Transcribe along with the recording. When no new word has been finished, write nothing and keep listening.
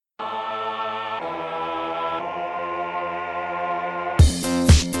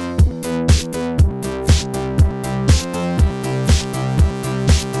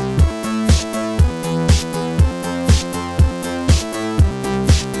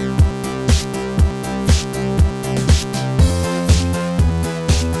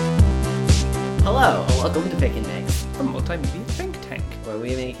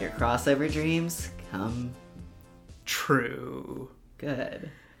crossover dreams come true. good.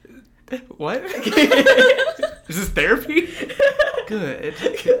 What? Is this therapy? Good.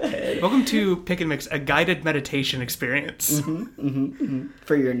 Welcome to Pick and Mix, a guided meditation experience.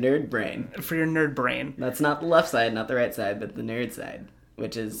 For your nerd brain. For your nerd brain. That's not the left side, not the right side, but the nerd side,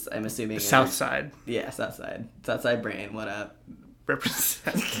 which is, I'm assuming... South side. Yeah, south side. South side brain, what up?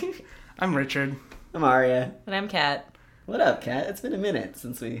 Represent. I'm Richard. I'm Aria. And I'm Kat. What up, Kat? It's been a minute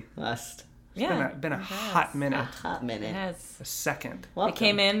since we last... It's been a hot minute. A hot minute. It has. A second. Welcome. I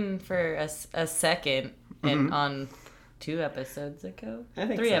came in for a second and on 2 episodes ago. I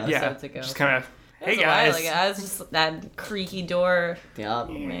think 3 so. episodes Yeah, ago. just kind of, That hey was a while guys. ago. I was just that creaky door Yup.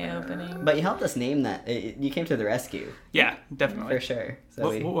 opening. But you helped us name that. You came to the rescue, Yeah, definitely. for sure.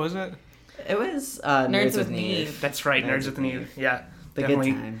 So What was it? it was Nerds with Need. That's right, Nerds with the Need. Yeah, The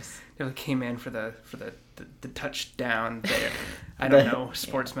definitely. good times. Definitely came in for the touchdown there. I don't know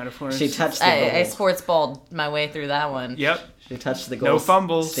sports metaphors. She touched the goal. I sports balled my way through that one. Yep. She touched the goal. No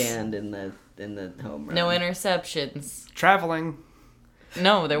fumbles. Stand in the home run. No interceptions. Traveling.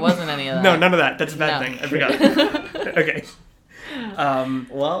 No, there wasn't any of that. No, none of that. That's a bad No. thing. I forgot. Okay.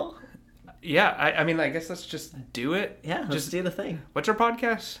 Well, Yeah. I mean, I guess let's just do it. yeah. Let's Just do the thing. what's our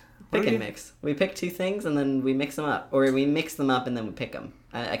podcast? What Pick do and we- mix. We pick 2 things and then we mix them up, or we mix them up and then we pick them.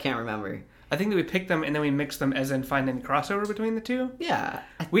 I can't remember. I think that we pick them and then we mix them, as in find any crossover between the two. Yeah.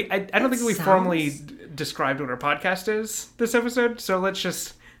 I don't think we sounds- formally described what our podcast is this episode, so let's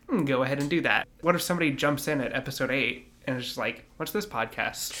just go ahead and do that. What if somebody jumps in at episode 8 and is just like, what's this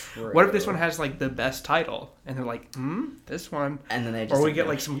podcast? True. What if this one has like the best title? And they're like, this one. And then they just Or we get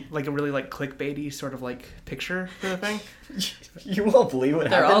like a really like clickbaity sort of like picture for the thing. You won't believe what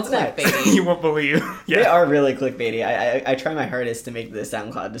They're all happens next. clickbaity. You won't believe. They Yeah. are really clickbaity. I try my hardest to make the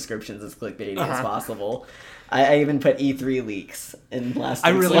SoundCloud descriptions as clickbaity as possible. I even put E3 leaks in last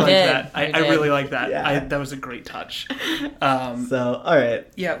I week's really one. like did. that. I You did. really like that. Yeah. That was a great touch. So, alright.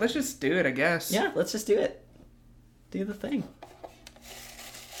 Yeah, let's just do it, I guess. Yeah, let's just do it. Do the thing.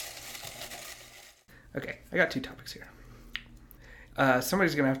 Okay, I got 2 topics here.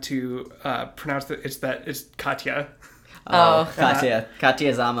 Somebody's gonna have to pronounce it's Katya Oh. Katya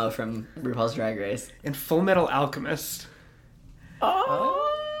Zamo from RuPaul's Drag Race. in Full Metal Alchemist.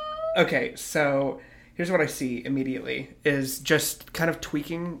 Okay, so here's what I see immediately is just kind of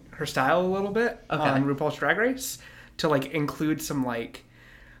tweaking her style a little bit on RuPaul's Drag Race to like include some like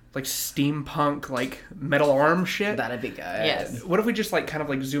steampunk like metal arm shit. That'd be good. Yes. What if we just like kind of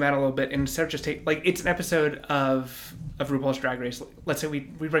like zoom out a little bit and instead of just take like it's an episode of RuPaul's Drag Race. Let's say we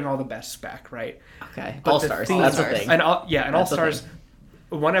bring all the best back, right? Okay. But All the stars. theme- That's the All-Stars. thing. And All That's the Stars,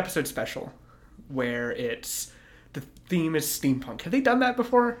 thing. one episode special where it's the theme is steampunk. Have they done that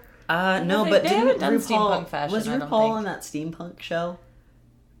before? No, they- but they didn't haven't done RuPaul steampunk fashion, was I don't RuPaul think. in that steampunk show?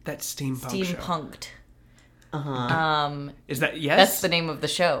 That steampunk show. Steampunked. Uh-huh. Is that yes? That's the name of the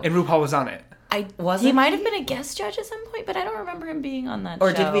show. And RuPaul was on it. Was He it? might have been a guest judge at some point, but I don't remember him being on that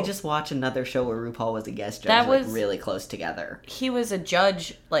Or show. did we just watch another show where RuPaul was a guest judge, That like, was- really close together? He was a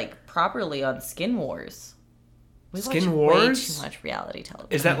judge, like, properly on Skin Wars. We Skin watch way Wars? too much reality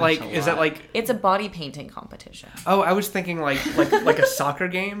television. Is that watch a lot. like It's a body painting competition. oh, I was thinking like a soccer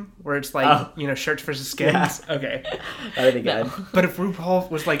game where it's like, shirts versus skins. Yeah. Okay. That'd be good. But if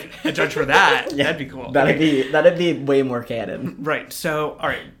RuPaul was like a judge for that, that'd be cool. That'd Okay. be way more canon. Right. So, all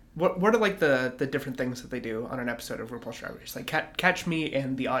right. What are like the different things that they do on an episode of RuPaul's Drag Race? Like catch me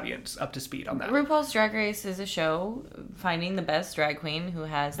and the audience up to speed on that. RuPaul's Drag Race is a show finding the best drag queen who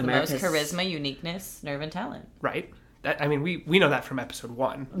has the most America's- charisma, uniqueness, nerve, and talent. Right. I mean, we know that from episode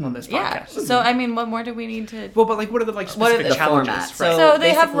 1 on this Yeah. podcast. So, I mean, what more do we need to... Well, but like, what are the like What are specific the challenges? format? Right. So they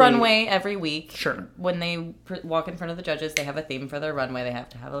have basically- runway every week. Sure. When they walk in front of the judges, they have a theme for their runway. They have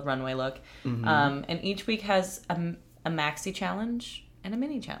to have a runway look. Mm-hmm. And each week has a maxi challenge and a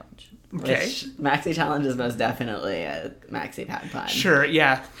mini challenge. Okay. Which Maxi Challenge is most definitely a Maxi Pad Pun. Sure.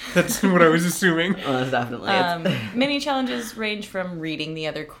 Yeah. That's what I was assuming. Most definitely. It's- Mini challenges range from reading the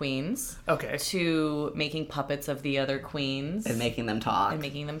other queens Okay. to making puppets of the other queens and making them talk. and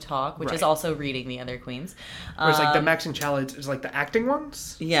making them talk, which Right. is also reading the other queens. Whereas like the Maxing Challenge is like the acting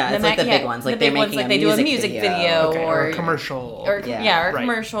ones? Yeah, it's like the big ones. Like they're making like a they do a music video Okay. or a commercial. or Yeah. or a Right.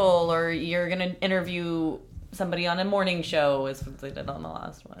 commercial, or you're gonna interview somebody on a morning show, is what they did on the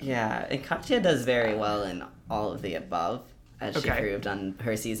last one. Yeah, and Katya does very well in all of the above, as she Okay. proved on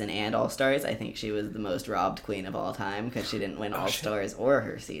her season and All Stars. I think she was the most robbed queen of all time because she didn't win All shit. Stars or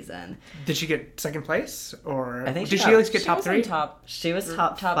her season. Did she get second place? Or I think did she she got- at least get She top was on 3? top. She was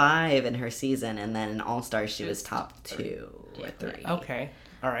top 5 in her season, and then in All Stars she was top 2 or 3. Okay.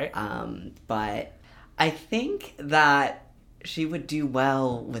 All right. But I think that she would do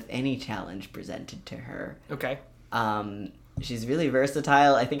well with any challenge presented to her. Okay. She's really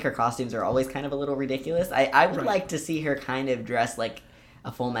versatile. I think her costumes are always kind of a little ridiculous. I would like to see her kind of dress like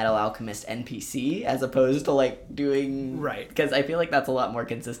a Full Metal Alchemist NPC as opposed to like doing because I feel like that's a lot more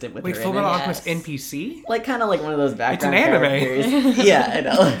consistent with her Full Metal image. Alchemist NPC? Like kind of like one of those background It's an anime. characters. Yeah, I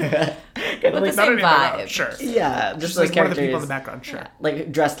know. Kind of With like the same vibe. Sure. yeah, Just those like one of the people in characters, the background, sure.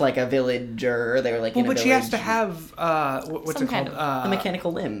 like dressed like a villager. They were like in a But she village. has to have what's Some it called? kind of- a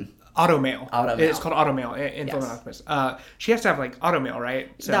mechanical limb. Automail. Automail. It's called automail in Yes. Full Metal Alchemist. She has to have like automail,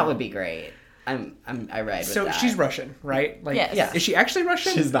 right? So, That would be great. I ride with So that. she's Russian, right? Like, Yes. Yeah. Is she actually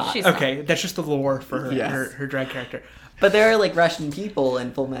Russian? She's not. She's Okay, that's just the lore for her, Yes. her drag character. But there are like Russian people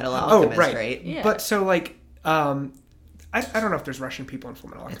in Full Metal Alchemist, right? Yeah. But so like, I don't know if there's Russian people in Full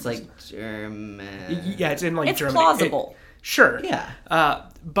Metal It's Alchemist. like German. Yeah, it's in like It's Germany. plausible. Sure. Yeah.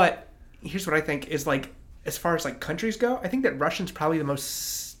 But here's what I think is like, as far as like countries go, I think that Russian's probably the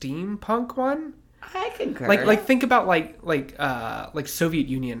most steampunk one. I concur. Like think about like Soviet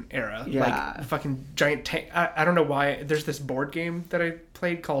Union era, Yeah. like fucking giant tank. I don't know why. There's this board game that I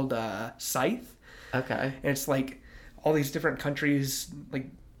played called Scythe, Okay. and it's like all these different countries, like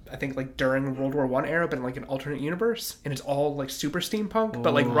I think like during World War I era, but in like an alternate universe, and it's all like super steampunk.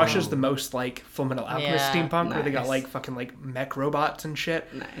 But like Russia's the most like Full Metal Alchemist Yeah. steampunk, where they got Nice. like fucking like mech robots and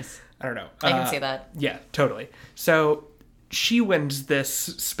shit. Nice. I don't know. I can see that. Yeah, totally. So she wins this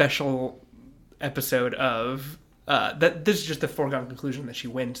special episode of that. This is just the foregone conclusion that she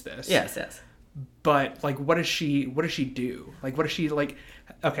wins this. Yes. But like, what does she do? Like, what does she like?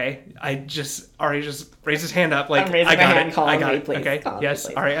 Okay, Ari just raised his hand up. Like, I'm raising I got my hand, it. call I on got me, it. please. Okay. Call on me, Yes,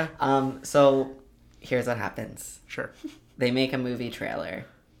 please. Aria. So here's what happens. Sure. They make a movie trailer.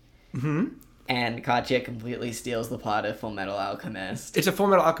 Mm-hmm. And Katya completely steals the plot of Full Metal Alchemist. It's a Full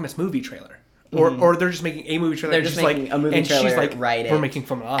Metal Alchemist movie trailer. Or they're just making a movie trailer. They're and just she's making like, a movie and trailer, she's like, write it. we're making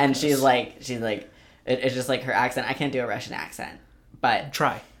Full Metal And Alchemist. she's like, it's just like her accent. I can't do a Russian accent, but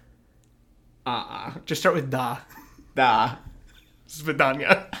Try. Just start with da. da.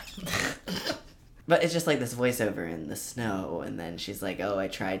 Svidanya. But it's just like this voiceover in the snow, and then she's like, "Oh, I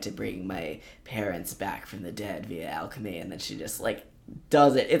tried to bring my parents back from the dead via alchemy," and then she just like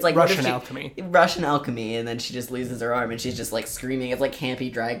does it. It's like Russian alchemy. Russian alchemy, and then she just loses her arm, and she's just like screaming. It's like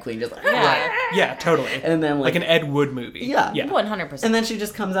campy drag queen, just like, Yeah. Yeah, totally. And then like an Ed Wood movie. Yeah. Yeah. 100%. and then she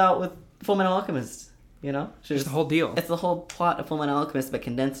just comes out with Full Metal Alchemist. You know, she's It's the whole deal. It's the whole plot of Full Metal Alchemist, but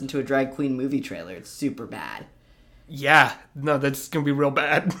condensed into a drag queen movie trailer. It's super bad. Yeah. No, that's going to be real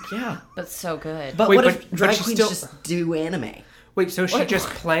bad. Yeah. But so good. But Wait, what but- if but drag she queens still- just do anime? Wait, so she What? just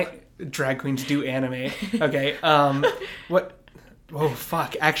drag queens do anime. Okay. What? Oh,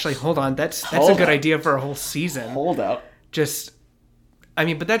 fuck. Actually, hold on. That's a Hold good up. idea for a whole season. Hold up. Just, I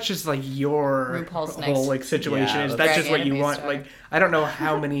mean, but that's just like your RuPaul's whole next like situation. Yeah, Is that's- that's just what Drag you anime want? star. Like, I don't know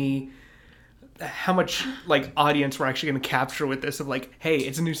how much like audience we're actually going to capture with this of like, hey,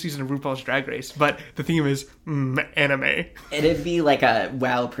 it's a new season of RuPaul's Drag Race, but the theme is anime. It'd be like a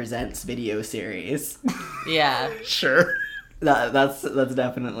WoW Presents video series. Yeah. Sure. That's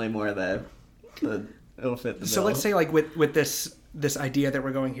definitely more the it'll fit the So bill. let's say like with this idea that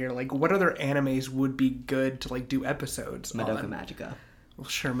we're going here, like what other animes would be good to like do episodes Madoka on? Magica. Well,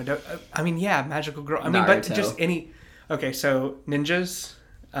 sure, Madoka. I mean, yeah, Magical Girl. I mean, but Naruto. just any. Okay, so ninjas,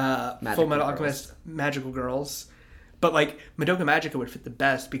 Full Metal Girls. Alchemist, Magical Girls, but like Madoka Magica would fit the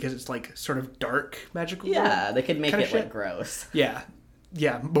best because it's like sort of dark magical. Yeah, girl they could make kinda it shit. like gross. Yeah,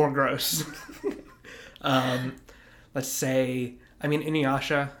 more gross. Let's say, I mean,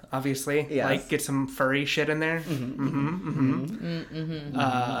 Inuyasha, obviously. Yes. Like, get some furry shit in there.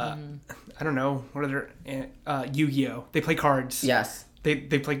 I don't know. What are their... Yu-Gi-Oh! They play cards. Yes. They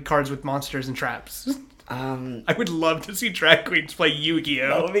play cards with monsters and traps. That I would love to see drag queens play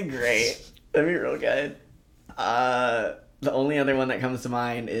Yu-Gi-Oh! would be great. That'd be real good. The only other one that comes to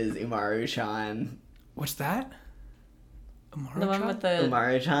mind is Umaru-chan. What's that? The one with the...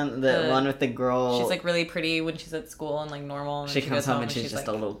 Umaru-chan, the the- one with the girl. She's like really pretty when she's at school and like normal. And she then comes goes home and she's just like,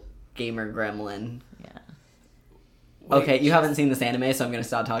 a little gamer gremlin. Yeah. Okay, you haven't seen this anime, so I'm gonna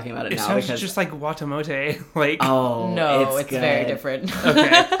stop talking about it It now sounds because just like Watamote. Like, oh No, it's good. very different.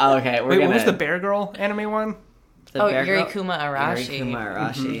 okay. Okay, we're Wait, gonna. what was the Bear Girl anime one? the Oh, bear girl? Yurikuma Arashi. Yurikuma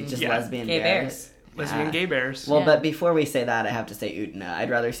Arashi, just Yeah. lesbian Gay bears. Lesbian Yeah. gay bears. Well, Yeah. but before we say that, I have to say Utena. I'd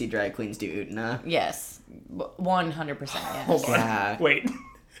rather see drag queens do Utena. Yes. 100%. Yes. Hold on. Yeah. Wait.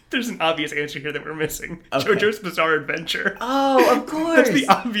 There's an obvious answer here that we're missing. Okay. JoJo's Bizarre Adventure. Oh, of course. That's the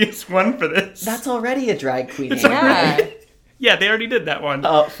obvious one for this. That's already a drag queen It's name. Yeah. Yeah, they already did that one.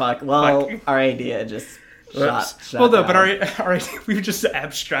 Oh fuck. Well, Fuck. our idea just shot. Well, no, down. but our we've just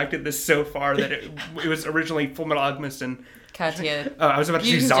abstracted this so far that it was originally Full Metal Alchemist and Katya. Oh, I was about to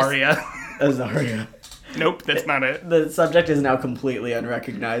say Zarya. Zarya. Nope, that's not it. The subject is now completely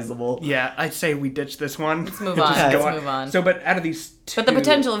unrecognizable. Yeah, I'd say we ditch this one. Let's move on. Let's move on. So, but out of these two... But the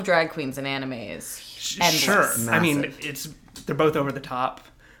potential of drag queens in anime is endless. Sure. Massive. I mean, they're both over the top.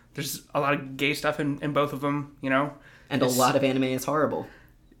 There's a lot of gay stuff in both of them, you know? And a lot of anime is horrible.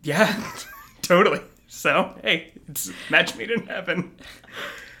 Yeah, totally. So, hey, it's match made in heaven.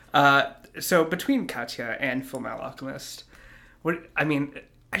 So between Katya and Fullmetal Alchemist,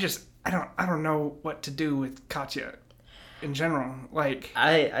 I don't know what to do with Katya in general. Like,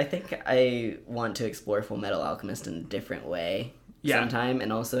 I think I want to explore Fullmetal Alchemist in a different way sometime,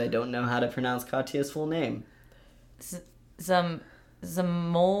 and also I don't know how to pronounce Katya's full name.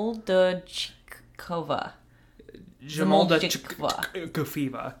 Zamoldchikova.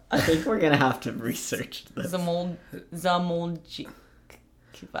 Zamoldchikova. I think we're gonna have to research this. Zamoldchikova.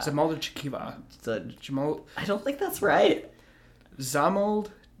 Zamoldchikova. I don't think that's right.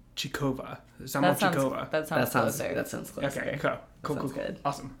 Zamoldchikova. That sounds closer. That sounds closer. Okay, cool. Good.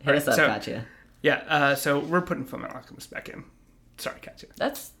 Awesome. Hit us up, Katya. Yeah, so we're putting Fullmetal Alchemist back in. Sorry, Katya.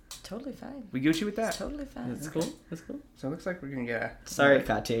 That's totally fine. We Gucci with that? That's totally fine. That's cool. That's cool. So it looks like we're gonna get a... Sorry,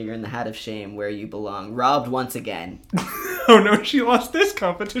 Katya, you're in the hat of shame where you belong. Robbed once again. Oh no, she lost this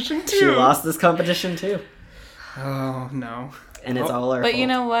competition too. She lost this competition too. Oh no. And it's all our fault. But you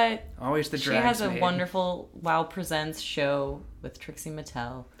know what? Always the She drags has a made. wonderful WoW Presents show with Trixie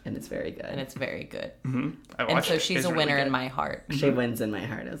Mattel. And it's very good. And it's very good. Mm-hmm. And so she's a winner in my heart. She wins in my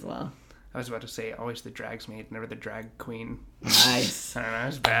heart as well. I was about to say always the drags maid, never the drag queen. Nice. I don't know, it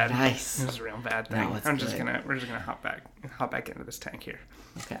was bad. Nice. It was a real bad thing. No, it's we're good. just gonna hop back into this tank here.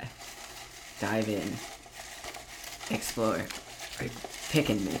 Okay. Dive in. Explore. Pick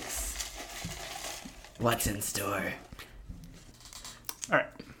and mix. What's in store? Alright.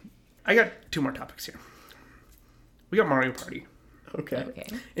 I got two more topics here. We got Mario Party. Okay.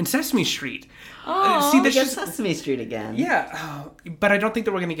 In Sesame Street. Oh, see, We this get just... Sesame Street again. Yeah, but I don't think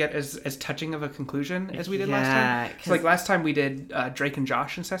that we're going to get as touching of a conclusion as we did last time. So, like, last time we did Drake and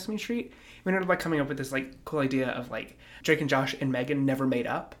Josh in Sesame Street. We ended up, like, coming up with this, like, cool idea of, like, Drake and Josh and Megan never made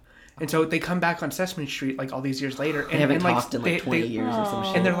up. And so they come back on Sesame Street, like, all these years later. And, They haven't like, talked in, like, 20 years or some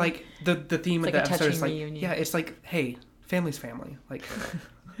shit. And they're, like, the theme of like the a episode is, like, touching reunion. yeah, it's like, hey, family's family. Like,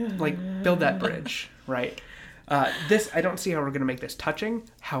 build that bridge, right? This, I don't see how we're going to make this touching.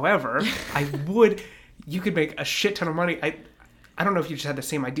 However, you could make a shit ton of money. I don't know if you just had the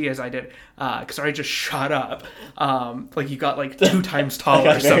same idea as I did, because I just shot up. Like you got like 2 times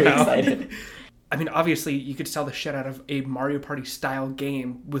taller somehow. Excited. I mean, obviously, you could sell the shit out of a Mario Party style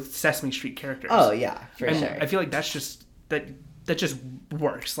game with Sesame Street characters. Oh yeah, for and sure. I feel like that's just that just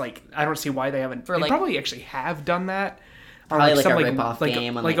works. Like I don't see why they haven't. They probably actually have done that. Probably like a rip-off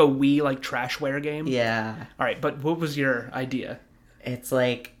game on like a Wii like trashware game. Yeah. All right, but what was your idea? It's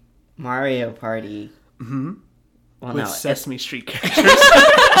like Mario Party. Mm-hmm. Well, with no, Sesame Street characters.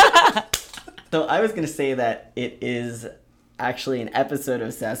 So I was gonna say that it is actually an episode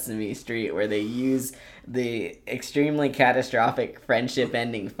of Sesame Street where they use the extremely catastrophic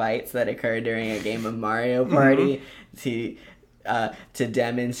friendship-ending fights that occur during a game of Mario Party to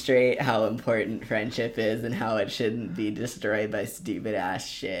demonstrate how important friendship is and how it shouldn't be destroyed by stupid ass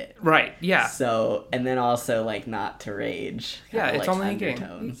shit. Right, yeah. So, and then also like not to rage. Yeah, Have, it's like, only a game.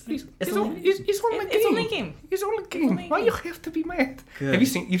 undertones. It's only a game. It's only a game. It's only a game. Why you have to be mad? Good. Have you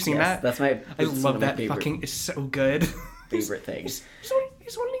seen that? That's I one love of my that favorite, fucking, it's so good. favorite things.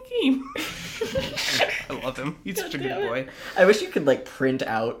 It's only a game. I love him. He's such a good boy. I wish you could like print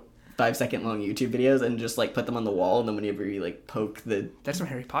out 5-second long YouTube videos and just like put them on the wall, and then whenever you like poke the That's some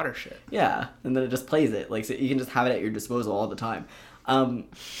Harry Potter shit. yeah, and then it just plays it, like so you can just have it at your disposal all the time. I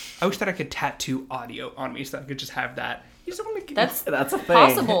wish that I could tattoo audio on me so I could just have that. He's only a game. That's a thing.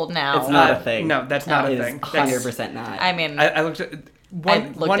 possible now. It's not a thing. No, that's not a It is thing. 100% not. I mean, I looked at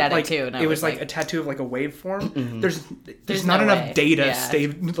one. looked at it like, too, and I it was was like like- a tattoo of like a waveform. There's no not enough way. data Yeah.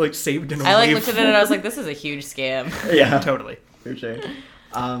 saved in a I like waveform. looked at it and I was like, this is a huge scam. yeah, Totally. for sure.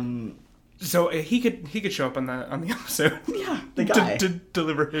 So he could show up on the episode. Yeah, the guy. to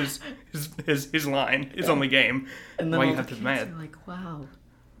deliver his line, his only game. And then Why all you have the to be kids mad? are like, wow,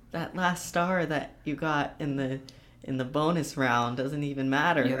 that last star that you got in the bonus round doesn't even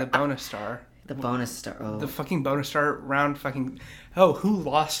matter. Yeah, the bonus star. The bonus star. Oh. The fucking bonus star round fucking... Oh, who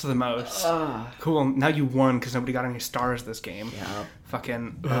lost the most? Cool, now you won because nobody got any stars this game. Yeah.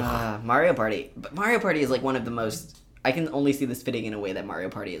 Fucking... Mario Party. But Mario Party is like one of the most... I can only see this fitting in a way that Mario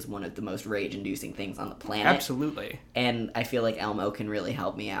Party is one of the most rage-inducing things on the planet. Absolutely. And I feel like Elmo can really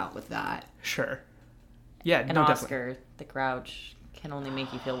help me out with that. Sure. Yeah, And no, Oscar, definitely. the Grouch, can only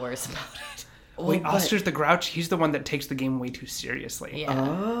make you feel worse about it. Wait, Oster's the Grouch. He's the one that takes the game way too seriously. Yeah.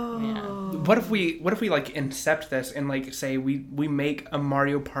 Oh. Yeah. What if we like incept this and like say we make a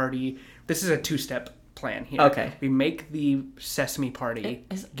Mario Party? This is a 2-step plan here. Okay. We make the Sesame Party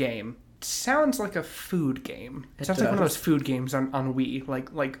game. Sounds like a food game. It sounds like one of those food games on Wii,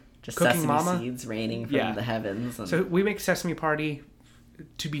 like Just Cooking sesame Mama. seeds raining from the heavens. And... So we make Sesame Party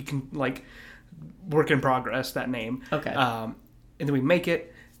to be like work in progress, that name. Okay. And then we make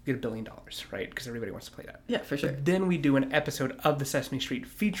it, get $1 billion, right? Because everybody wants to play that. Yeah, for sure. Then we do an episode of the Sesame Street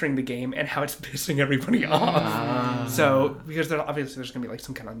featuring the game and how it's pissing everybody off. So because there's going to be like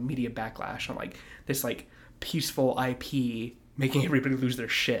some kind of media backlash on like this like peaceful IP making everybody lose their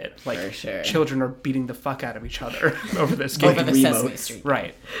shit. Like For sure. children are beating the fuck out of each other over this game. Over the Sesame Street.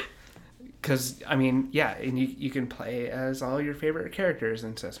 Right. Because, I mean, yeah, and you can play as all your favorite characters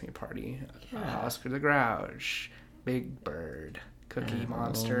in Sesame Party. Oscar the Grouch, Big Bird, Cookie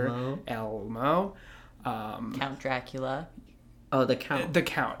Monster, Elmo. Count Dracula. Oh, the Count. The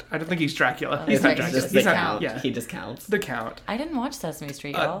Count. I don't think he's Dracula. He's He's not right, Dracula. Just He's the not, Count. yeah. He just counts. The Count. I didn't watch Sesame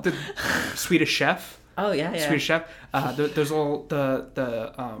Street, y'all. The Swedish Chef. Oh, yeah. Swedish Chef. Those little,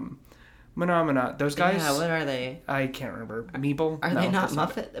 the Phenomena. Those guys. Yeah, what are they? I can't remember. Meeble? Are No, they not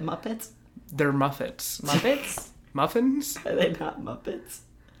that's Muppets? They're Muffets. Muppets? Muffins? Are they not Muppets?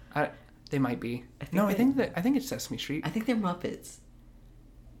 They might be. I think it's Sesame Street. I think they're Muppets.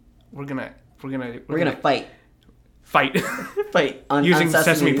 We're gonna fight. Fight. Fight on Using on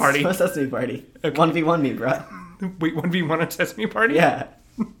Sesame Party. Sesame Party. Okay. 1v1 me, bro. Wait, 1v1 on Sesame Party? Yeah.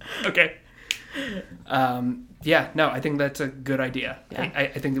 Okay. Yeah, no, I think that's a good idea. Yeah. I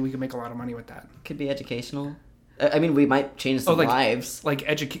think that we can make a lot of money with that. Could be educational. I mean, we might change some lives. Like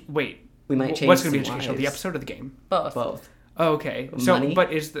wait. We might change What's going to be some educational? The lives. episode or the game? Both. Oh, okay. So, Money?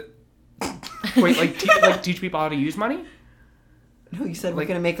 but is the... Wait, like teach people how to use money? No, you said we're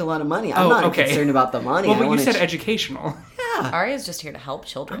going to make a lot of money. I'm not okay. concerned about the money. Well, I but you wanna said educational. Yeah. Arya's just here to help I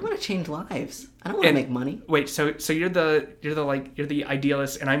children. want to change lives. I don't want to make money. Wait, so you're the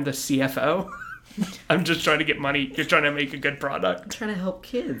idealist and I'm the CFO? I'm just trying to get money. You're trying to make a good product. I'm trying to help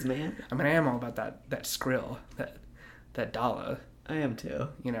kids, man. I mean, I am all about that skrill, that dollar. I am too.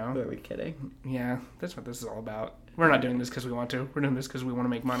 You know? Who are we kidding? Yeah, that's what this is all about. We're not doing this because we want to. We're doing this because we want to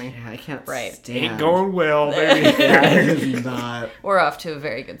make money. Yeah, I can't Right. stand. Ain't going well, baby. That is not. We're off to a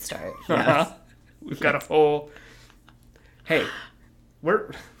very good start. Yes. We've got a whole... Hey,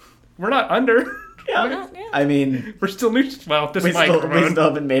 we're not under. Yeah. I mean, we're still new. Well, this we microphone. still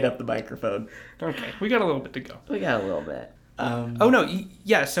haven't made up the microphone. Okay, we got a little bit to go. We got a little bit. Oh no,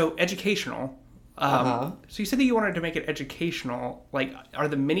 yeah. So educational. Uh-huh. So you said that you wanted to make it educational. Like, are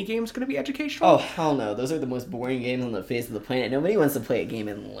the mini games going to be educational? Oh hell no! Those are the most boring games on the face of the planet. Nobody wants to play a game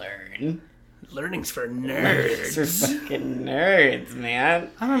and learn. Learning's for nerds. It's for fucking nerds, man.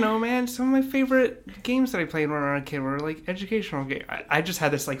 I don't know, man. Some of my favorite games that I played when I was a kid were like educational games. I just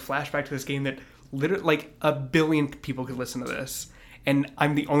had this like flashback to this game that literally like 1 billion people could listen to this, and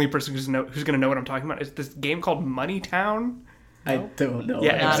I'm the only person who's going to know what I'm talking about. It's this game called Money Town. I don't know.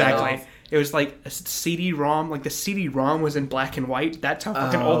 Yeah, Not exactly. at all. It was like a CD-ROM. Like the CD-ROM was in black and white. That's how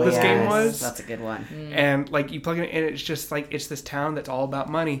fucking old this game was. That's a good one. And like you plug it in, and it's just like it's this town that's all about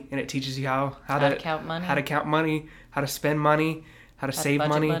money, and it teaches you how to count money. how to count money, how to spend money, how to save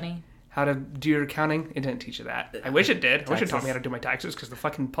budget money, money. how to do your accounting. It didn't teach you that. I wish it did. I wish it taught Taxes. me how to do my taxes because the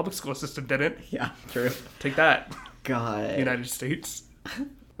fucking public school system didn't. Yeah, true. Take that, God. United States.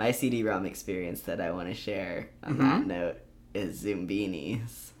 My CD-ROM experience that I want to share on that note is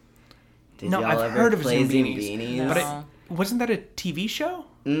Zoombinis. Did No, y'all I've ever heard of play Zoombinis. No. But wasn't that a TV show?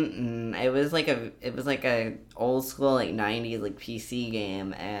 It was like a old school like 90s like PC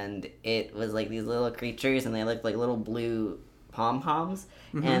game, and it was like these little creatures, and they looked like little blue pom-poms,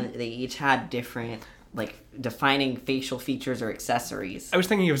 and they each had different like defining facial features or accessories. I was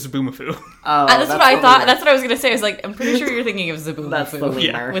thinking it was Zaboomafoo. Oh, That's what I the thought. lemur. That's what I was gonna say. I was like, I'm pretty sure you're thinking of Zaboomafoo. That's the lemur.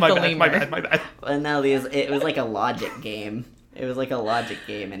 Yeah, With my the bad, lemur. my bad. And now it was like a logic game. It was like a logic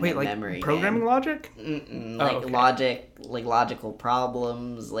game and Wait, a like memory programming game. logic? Like okay. logic, like logical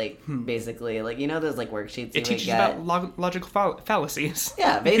problems, like basically, like you know those like worksheets It you would teaches get. about logical fallacies.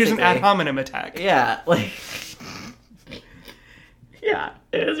 Yeah, Here's an basically. ad hominem attack. Yeah, like. Yeah,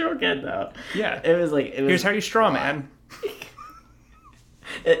 it was real good though. Yeah. It was like it was. Here's how you straw man.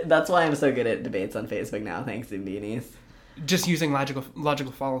 That's why I'm so good at debates on Facebook now. Thanks to Beanies. Just using logical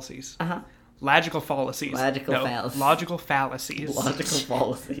fallacies. Uh huh. Logical fallacies. Logical no, fallacies. Logical fallacies. Logical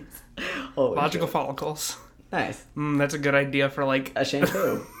fallacies. Holy Logical shit. follicles. Nice. That's a good idea for like A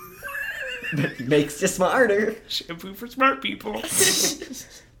shampoo. Makes you smarter. shampoo for smart people.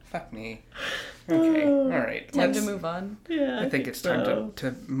 Fuck me. Okay. All right. Time to move on. Yeah, I think it's time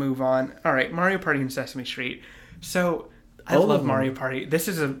to move on. All right. Mario Party and Sesame Street. So I Both love of them. Mario Party. This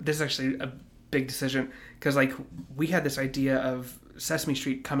is actually a big decision because like we had this idea of Sesame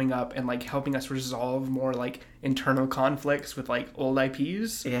Street coming up and like helping us resolve more like internal conflicts with like old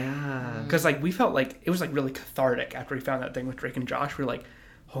IPs. Yeah. Because like we felt like it was like really cathartic after we found that thing with Drake and Josh. We were like,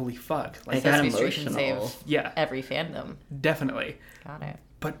 holy fuck! Like It got Sesame Street can emotional. save yeah, every fandom. definitely. Got it.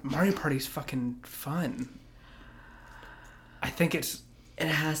 But Mario Party's fucking fun. I think it's It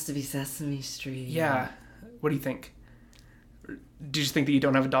has to be Sesame Street. yeah. What do you think? Do you just think that you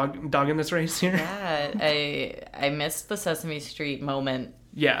don't have a dog in this race here? Yeah, I missed the Sesame Street moment,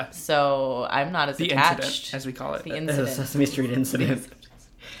 Yeah. so I'm not as The attached. incident, as we call it. The The incident. Sesame Street incident.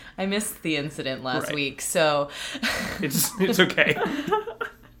 I missed the incident last Right. week, so It's okay.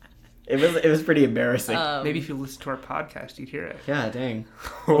 It was pretty embarrassing. Maybe if you listen to our podcast, you'd hear it. yeah, dang.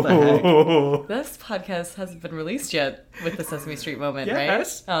 What the heck? this podcast hasn't been released yet with the Sesame Street moment,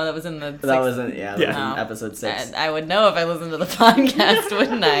 Yes. right? Oh, that was in the. That wasn't that was Oh. in episode 6. And I would know if I listened to the podcast,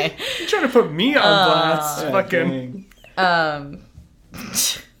 wouldn't I? You're trying to put me on blast. Yeah, Fucking dang.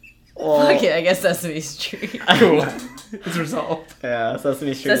 Fuck it, I guess Sesame Street. cool. It's resolved. Yeah,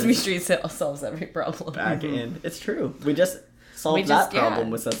 Sesame Street. Sesame is Street solves every problem. back in. It's true. We just solved We just- that problem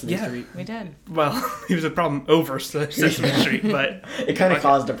yeah. with Sesame Yeah. Street. We did. Well, it was a problem over Sesame Street, but It kind of Okay.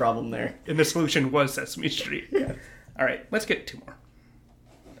 caused a problem there. and the solution was Sesame Street. Yeah. All right, let's get two more.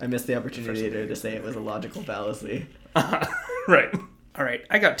 I missed the opportunity to say it was a logical fallacy. Right. All right,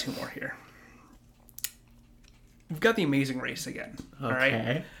 I got two more here. We've got the Amazing Race again. All right,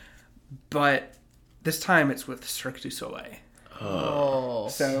 Okay. but this time it's with Cirque du Soleil. Oh.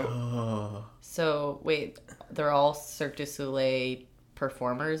 So Oh. So, wait, they're all Cirque du Soleil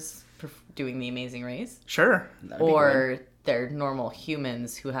performers doing the Amazing Race? sure, That'd be good. Or they're normal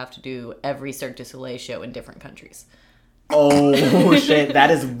humans who have to do every Cirque du Soleil show in different countries? Oh shit,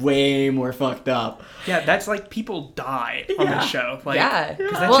 that is way more fucked up. yeah, that's like people die on Yeah. this show. Like, Yeah. 'cause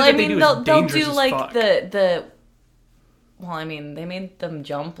that Well, shit I that they mean, do is they'll dangerous do as like fuck. the. Well, I mean, they made them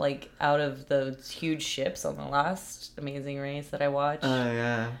jump like out of the huge ships on the last Amazing Race that I watched Oh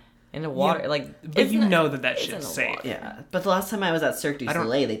yeah. into water. Yeah, like, but you isn't know that it's shit's in the safe. water. Yeah, but the last time I was at Cirque du I don't-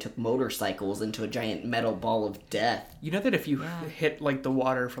 Soleil, they took motorcycles into a giant metal ball of death. You know that if you Yeah. hit like the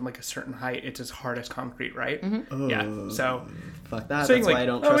water from like a certain height, it's as hard as concrete, right? Mm-hmm. Yeah. So Fuck that. saying That's like, why I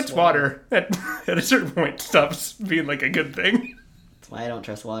don't oh, trust it's water, at a certain point stops being like a good thing. That's why I don't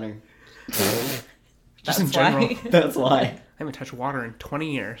trust water. Just in That's general, why. That's why. I haven't touched water in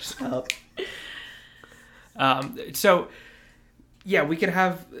 20 years. Oh. So yeah, we could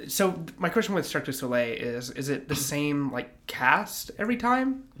have. So my question with Cirque du Soleil is it the same like cast every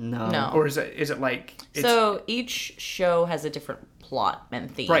time, No. No. or is it like it's, So each show has a different plot and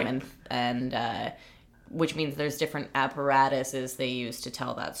theme, Right. and which means there's different apparatuses they use to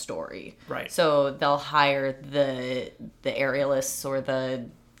tell that story. Right. So they'll hire the aerialists or the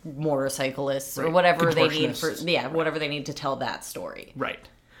motorcyclists or Right. whatever they need for Contortionists. whatever they need to tell that story. right?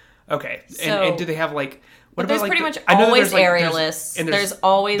 Okay, So- and do they have like? What But there's about, like, pretty the- much I know that always there's, like, aerialists. and There's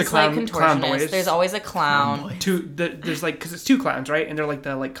always the clown like contortionists. boys. There's always a clown. There's like because it's two clowns, right? And they're like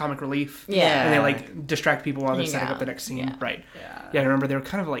the like comic relief. Yeah. And they like distract people while they're setting Yeah. up the next scene. Yeah. Right. Yeah. Yeah, I remember they were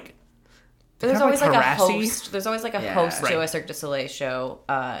kind of like There's kind of, always like a harassy. host. There's always like a Yeah. host to Right. a Cirque du Soleil show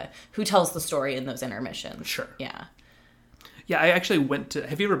who tells the story in those intermissions. Sure. Yeah. Yeah, I actually went to.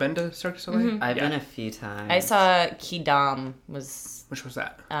 Have you ever been to Cirque du Soleil? I've Yeah. been a few times. I saw Kidam was Which was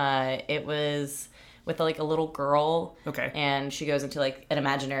that? it was with like a little girl Okay. and she goes into like an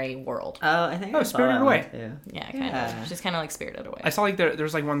imaginary world. Oh, I think Oh, I saw Spirited that Away. one, too. Yeah, kind Yeah. of. She's kind of like Spirited Away. I saw like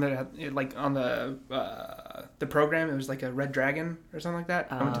there's like one that had, like on the program. It was like a red dragon or something like that.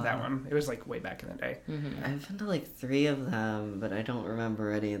 I went to that one. It was like way back in the day. I've been to like 3 of them, but I don't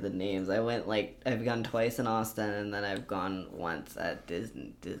remember any of the names. I've gone twice in Austin, and then I've gone once at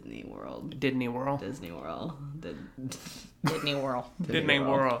Disney World. Disney World. Disney World. Disney World. Disney World.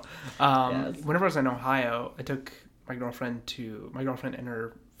 World. Yes. Whenever I was in Ohio, I took my girlfriend and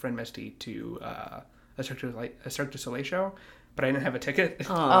her friend Misty to a Cirque du Soleil show, but I didn't have a ticket.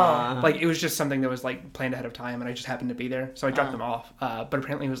 Aw. Like it was just something that was like planned ahead of time, and I just happened to be there, so I dropped them off. But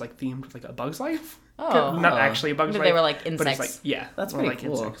apparently, it was like themed with like a Bug's Life. Oh. Not actually a Bug's But Life. they were, like, But insects. it's like yeah, That's more pretty like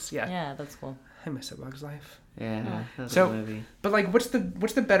cool. insects. Yeah. Yeah, that's cool. I miss a Bug's Life. Yeah, that's So- a movie. But like, what's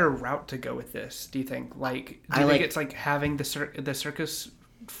the better route to go with this? Do you think? Like, do I you think like- it's like having the circus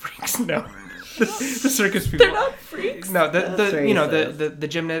freaks? No, the circus people. They're not freaks. No, That's the you know racist. the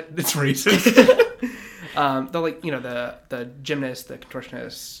gymnast. It's racist. The like you know the gymnasts, the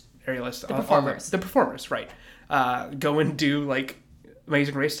contortionists, aerialists, The all performers. the performers, right? Go and do like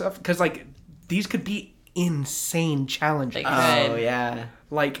Amazing Race stuff because like these could be insane challenges. Oh yeah.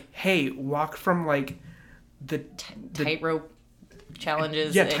 Like, hey, walk from like the tightrope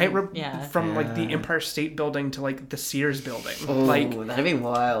challenges. Yeah, tightrope from like the Yeah. Empire State Building to like the Sears Building. Oh, Like, that'd be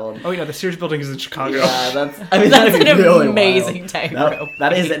wild. oh yeah, the Sears Building is in Chicago. Yeah, that's That's that'd be an really amazing wild. tightrope.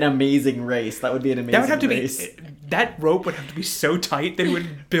 That is an amazing race. That would be an amazing That would have to race. be that rope would have to be so tight that it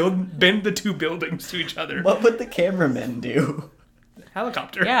would bend the two buildings to each other. What would the cameramen do?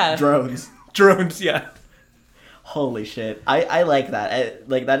 Helicopter. Yeah. Drones. Drones, yeah. Holy shit. I like that.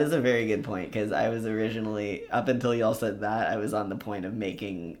 That is a very good point, because I was originally, up until y'all said that, I was on the point of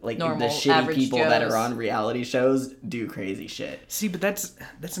making like Normal, the shitty average people that Joes. are on reality shows do crazy shit. See, but that's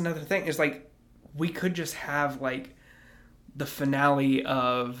another thing. Is like we could just have like the finale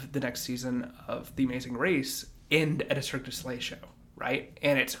of the next season of The Amazing Race end at a Cirque du Soleil show, right?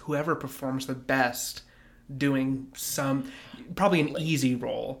 And it's whoever performs the best doing some probably an easy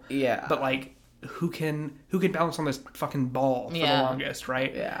role. Yeah. But like who can balance on this fucking ball for the longest,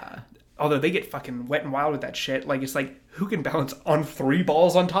 right? Yeah. Although they get fucking wet and wild with that shit. Like it's like who can balance on 3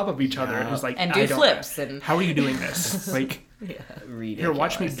 balls on top of each other? And it's like And do I don't- flips and- how are you doing this? Like Ridiculous. here,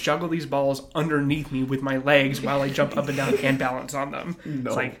 watch me juggle these balls underneath me with my legs while I jump up and down and balance on them. No.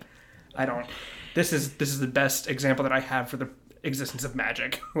 It's like, I don't. This is the best example that I have for the existence of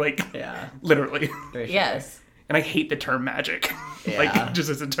magic. Like, Yeah. literally. For sure. Yes. And I hate the term magic, Yeah. like just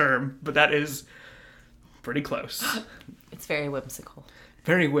as a term, but that is pretty close. It's very whimsical.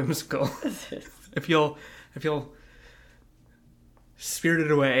 Very whimsical. If you'll spirit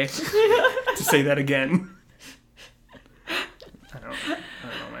it away to say that again. I don't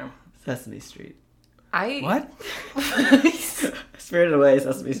know, man. Sesame Street. What? Spirited Away,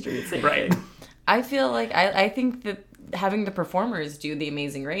 Sesame Street. Same Right. thing. I feel like I think that having the performers do The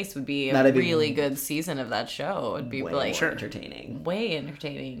Amazing Race would be a That'd be really good season of that show. It'd be Way like more entertaining. way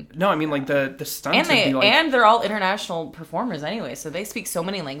entertaining. No, I mean like the stunts And would be like. and they're all international performers anyway, so they speak so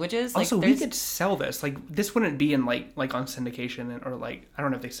many languages. Also, like, we there's- could sell this. Like, this wouldn't be in like on syndication or like I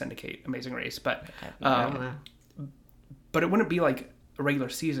don't know if they syndicate Amazing Race, but I don't know. but it wouldn't be like a regular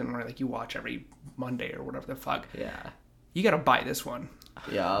season where like you watch every Monday or whatever the fuck. Yeah. You got to buy this one,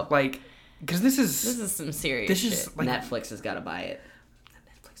 Yeah. like, because this is some serious this shit. is like Netflix has got to buy it.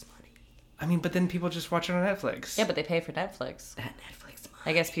 Netflix money. I mean, but then people just watch it on Netflix. Yeah, but they pay for Netflix. That Netflix money.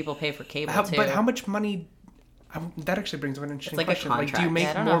 I guess people pay for cable too. But how much money? That actually brings up an interesting like a question. Like, do you contract. make Yeah,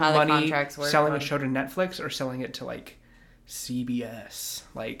 I don't know more how the money contracts work selling a on- show to Netflix or selling it to like CBS?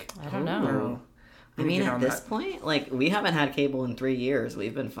 Like, I don't know. Ooh. I We need mean, to get at on this that. point, like, we haven't had cable in 3 years.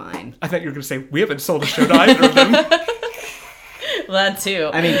 We've been fine. I thought you were going to say we haven't sold a show to either of them. Well, that too.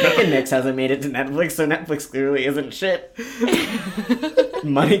 I mean, Pick and Mix hasn't made it to Netflix, so Netflix clearly isn't shit.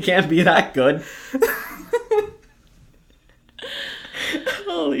 Money can't be that good.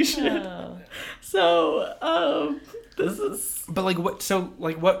 Holy shit. Oh. So, this is... But like what? So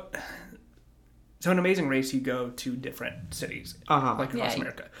like what? So in Amazing Race, you go to different cities, Uh-huh. like across Yeah.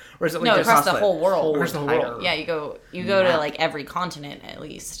 America, or is it like No, just across the the whole world. across the whole entire- world? Yeah, you go to Map. like every continent at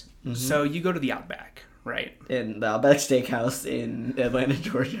least. So you go to the Outback, right? in the Outback Steakhouse in Atlanta,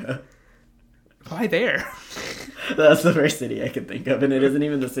 Georgia. Why there? That's the first city I can think of, and it isn't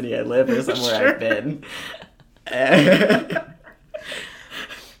even the city I live or somewhere Sure. I've been.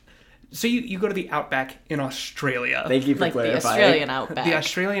 So you go to the Outback in Australia. Thank you for Like the clarifying. Australian outback. The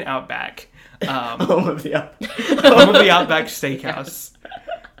Australian Outback. Home of the Outback. Home of the Outback Steakhouse.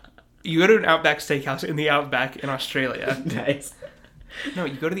 You go to an Outback Steakhouse in the Outback in Australia. Nice. No,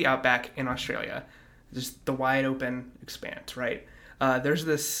 you go to the Outback in Australia. Just the wide open expanse, right? There's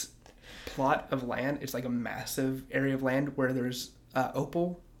this plot of land. It's like a massive area of land where there's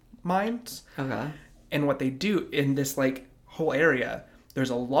opal mines. Okay. And what they do in this like whole area, there's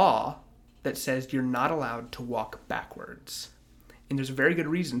a law that says you're not allowed to walk backwards. And there's a very good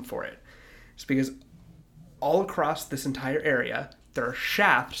reason for it. It's because all across this entire area, there are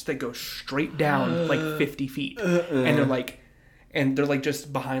shafts that go straight down like 50 feet. And they're like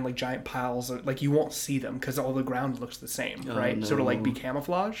just behind like giant piles of, like you won't see them because all the ground looks the same, right? no. So to like be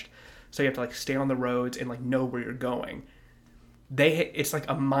camouflaged. So you have to like stay on the roads and like know where you're going. It's like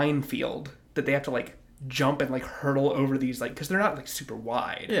a minefield that they have to like jump and like hurdle over these, like, because they're not like super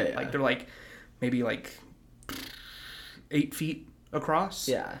wide. Yeah. Like they're like maybe like 8 feet across.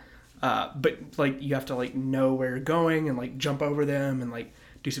 Yeah. But like you have to like know where you're going and like jump over them and like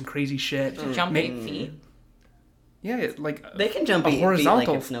do some crazy shit. Jump Make- 8 feet. Yeah, like They can jump a 8 feet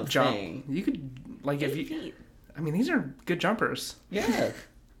horizontal like it's no jump. thing. You could like if 8 you. feet. I mean, these are good jumpers. Yeah.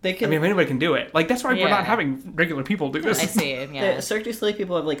 They I can. mean, if anybody can do it, like that's why we're Yeah. not having regular people do this. I see. Yeah. Cirque du Soleil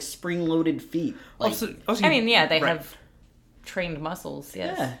people have like spring-loaded feet. Like, Also, I mean, yeah, they right. have trained muscles.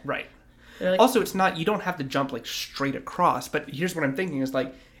 Yes. yeah. Right. Like, also, it's not, you don't have to jump like straight across, but here's what I'm thinking is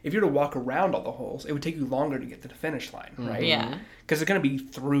like, if you were to walk around all the holes, it would take you longer to get to the finish line, right? Yeah. Because it's going to be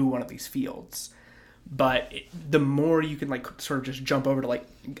through one of these fields. But the more you can like sort of just jump over to like,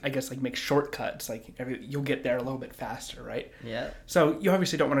 I guess like make shortcuts, like you'll get there a little bit faster, right? Yeah. So you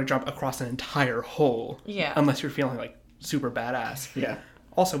obviously don't want to jump across an entire hole. Yeah. Unless you're feeling like super badass. Yeah.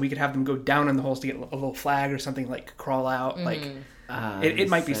 Also, we could have them go down in the holes to get a little flag or something, like crawl out. Like it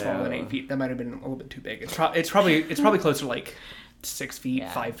might be smaller than 8 feet. That might have been a little bit too big. It's probably closer to like 6 feet,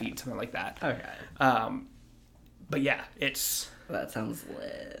 5 feet, something like that. Okay. But yeah, it's That sounds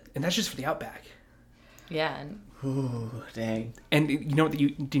lit. and that's just for the Outback. Yeah. And Ooh, dang. And do you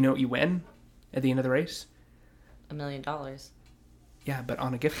know what you win at the end of the race? $1 million. Yeah, but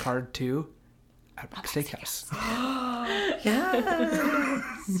on a gift card to Outback Steakhouse. Yeah.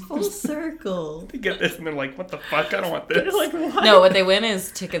 Full circle. They get this and they're like, "What the fuck? I don't want this." Like, what? No, what they win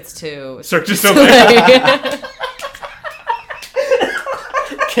is tickets to Cirque du Soleil.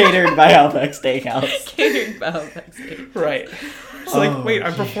 Catered by Outback Steakhouse. catered by Outback Steakhouse. Right. It's like, wait,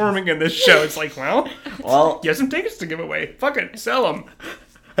 I'm performing in this show. It's like, well, Well, you have some tickets to give away. Fuck it, sell them.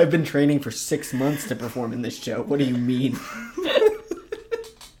 I've been training for 6 months to perform in this show. What do you mean?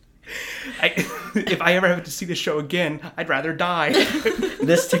 If I ever have to see the show again, I'd rather die.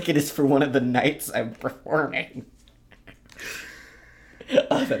 This ticket is for one of the nights I'm performing.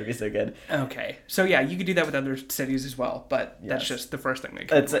 Oh, that'd be so good. Okay, so yeah, you could do that with other cities as well, but that's Yes. just the first thing that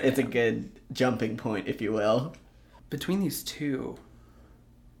comes. It's a good jumping point, if you will. Between these two,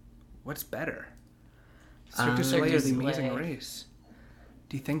 what's better? Cirque du Cirque Soleil du or The Amazing Soleil. Race?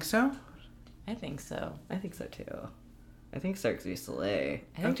 Do you think so? I think so. I think so too. I think Cirque du Soleil.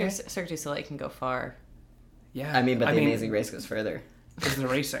 I think Okay. Cirque du Soleil can go far. Yeah. I mean, but The Amazing Race goes further. Is the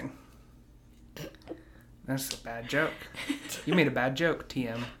racing. That's a bad joke. You made a bad joke,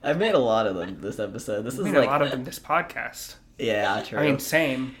 TM. I've made a lot of them this episode. This You is made like a lot of them this podcast. yeah, true. I mean,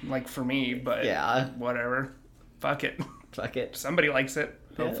 same, like for me, but Yeah. whatever. Fuck it. Fuck it. Somebody likes it,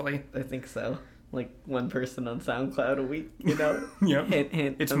 Yeah, hopefully. I think so. Like one person on SoundCloud a week, you know. Yep. Hint,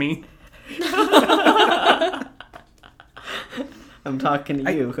 hint. It's me. I'm talking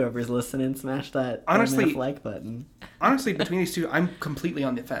to you, whoever's listening. Smash that Honestly- MF like button. Honestly, between these two, I'm completely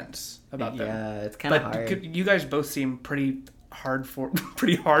on the fence about them. Yeah, it's kind of But hard. you guys both seem pretty hard for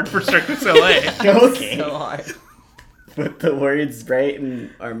Cirque du Soleil. Okay. So hard. Put the words right in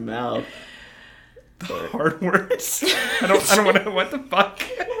our mouth. Hard words. I don't want to. What the fuck?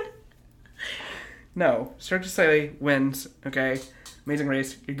 No, Cirque du Soleil wins. Okay, Amazing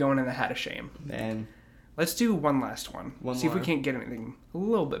Race. You're going in the hat of shame. Man. Let's do one last one. One See if we more. can't get anything a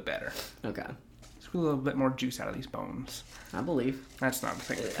little bit better. Okay. Let's get a little bit more juice out of these bones. I believe. That's not the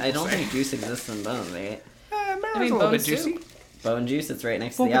thing. that I people don't say. think juice exists in bone, right? Marrow's I mean, a little bone bit juicy. soup. Bone juice, it's right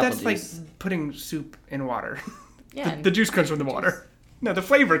next to Well, the but apple that's juice. like putting soup in water. Yeah. The juice comes from the water. No, the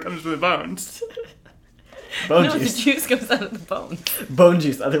flavor comes from the bones. Bone No, the juice. juice comes out of the bone. Bone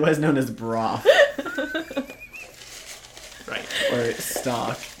juice, otherwise known as broth Right. or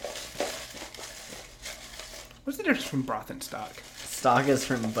stock. What's the difference between broth and stock? Stock is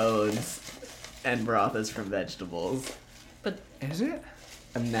from bones, and broth is from vegetables. But Is it?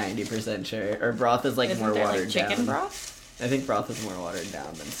 I'm 90% sure. Or broth is like isn't more there watered like chicken down. broth? I think broth is more watered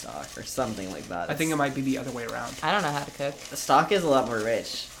down than stock, or something like that. I think it might be the other way around. I don't know how to cook. Stock is a lot more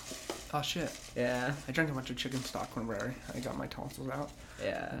rich. Oh shit. Yeah, I drank a bunch of chicken stock whenever I got my tonsils out.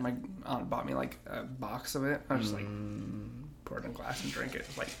 yeah. And my aunt bought me like a box of it. I was just like, pour it in a glass and drink it.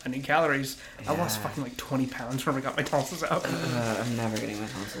 It's like, I need calories. I lost Yeah. fucking like 20 pounds whenever I got my tonsils out. I'm never getting my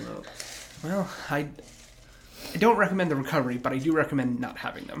tonsils out. Well, I don't recommend the recovery, but I do recommend not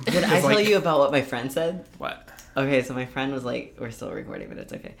having them. Did I Because, tell like- you about what my friend said? What? Okay, so my friend was like, we're still recording, but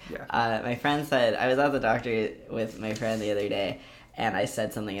it's okay. Yeah. My friend said, I was at the doctor with my friend the other day, and I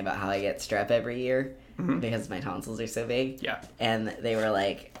said something about how I get strep every year because my tonsils are so big. Yeah. And they were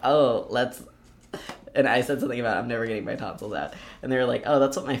like, oh, let's... And I said something about I'm never getting my tonsils out. And they were like, oh,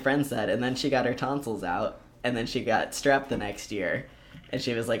 that's what my friend said. And then she got her tonsils out, and then she got strep the next year. And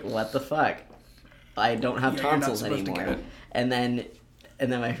she was like, what the fuck? I don't have Yeah, you're not tonsils supposed to anymore. get it. And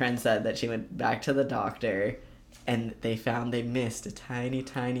then my friend said that she went back to the doctor, and they found they missed a tiny,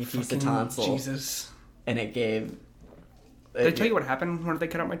 tiny piece Fucking of tonsil. Jesus. And it gave... Did I tell you what happened when they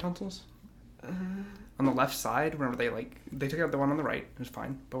cut out my tonsils? On the left side, whenever they took out the one on the right, it was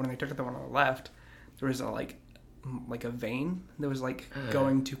fine. But when they took out the one on the left, there was a vein that was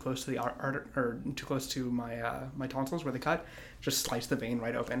going too close to the or too close to my tonsils where they cut. Just sliced the vein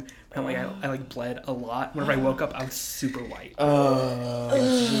right open. Apparently, I bled a lot. Whenever I woke up, I was super white. Oh,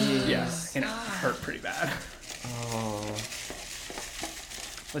 jeez. Yeah, and it hurt pretty bad. Oh.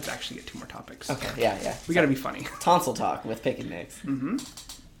 let's actually get 2 more topics. Okay, yeah. We gotta be funny. Tonsil talk with Pick and Mix. Mm-hmm.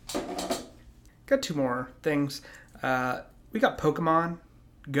 Got 2 more things. We got Pokemon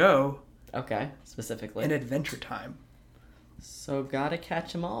Go. Okay, specifically. And Adventure Time. So gotta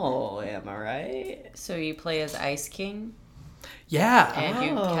catch them all, am I right? So you play as Ice King? Yeah. And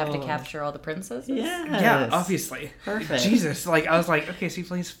you have to capture all the princesses? Yeah, obviously. Perfect. Jesus, like, I was like, okay, so he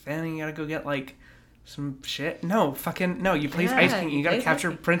plays Finn and you gotta go get, like, some shit? No, you play as Ice King and you gotta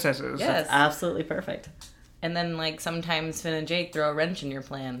capture princesses. Yes. That's absolutely perfect. And then, like, sometimes Finn and Jake throw a wrench in your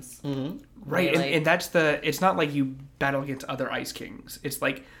plans. Mm-hmm. Right, and that's it's not like you battle against other Ice Kings. It's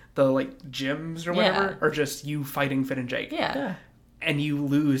like the, like, gyms or whatever are just you fighting Finn and Jake. Yeah. And you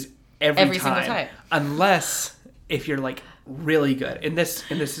lose every time. Single time. Unless if you're, like, really good. And this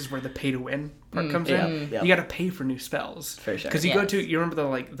is where the pay to win part comes in. Yep. You gotta pay for new spells. For sure. Because you go to, you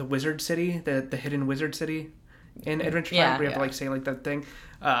remember the Wizard City, the hidden Wizard City in Adventure Time, where you have to, like, say, like, that thing.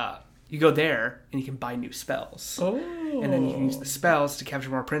 You go there and you can buy new spells. Oh. And then you can use the spells to capture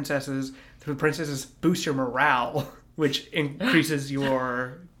more princesses. The princesses boost your morale, which increases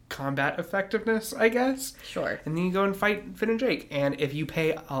your combat effectiveness, I guess. Sure. And then you go and fight Finn and Jake. And if you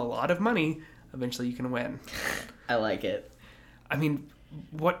pay a lot of money, eventually you can win. I like it. I mean,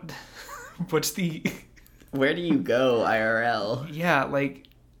 what's the... Where do you go, IRL? Yeah, like,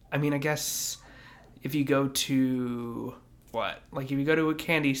 I mean, I guess if you go to... What? Like, if you go to a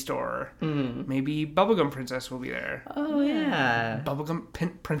candy store, maybe Bubblegum Princess will be there. Oh, yeah.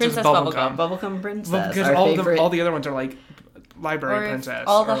 Princess Bubblegum. Bubblegum Princess. Well, because all the other ones are, like, Library Princess.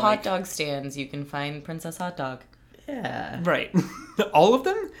 All the hot dog stands, you can find Princess Hot Dog. Yeah. Right. All of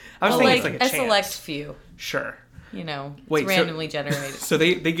them? I was thinking it's like a chance. Select few. Sure. You know, it's randomly generated. So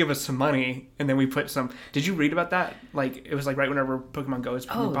they give us some money, and then we put some... Did you read about that? Like, it was like right whenever Pokemon Go was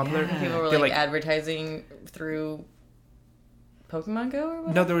popular. Yeah. People were like advertising through Pokemon Go or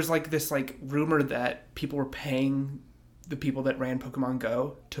whatever? No, there was like this like rumor that people were paying the people that ran Pokemon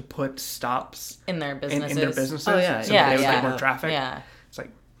Go to put stops in their businesses. In their businesses. Oh, yeah. So they would like more traffic. Yeah. It's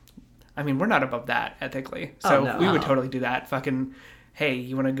like, I mean, we're not above that ethically. So we would totally do that. Fucking, hey,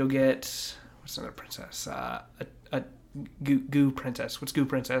 you want to go get... What's another princess? A Goo Princess. What's Goo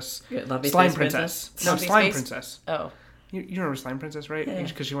Princess? Slime Princess. No, Slime Princess. Oh. You remember Slime Princess, right? Yeah.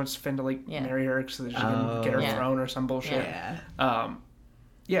 Because she wants Finn to like marry her so that she can get her throne or some bullshit. Yeah.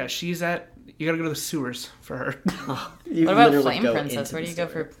 Yeah, she's at... You gotta go to the sewers for her. What about Flame Princess? Where do you go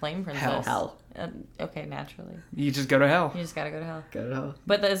for Flame Princess? Hell. Okay, naturally. You just go to hell. You just gotta go to hell. Go to hell.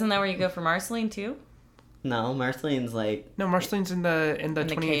 But isn't that where you go for Marceline too? No, Marceline's like... No, Marceline's in the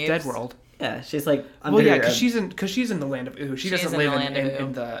 28th Dead World. Yeah, she's like under... Well, yeah, because she's in the land of Ooh. She doesn't live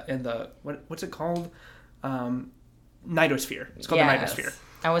in the what's it called? Nightosphere. It's called the Nightosphere.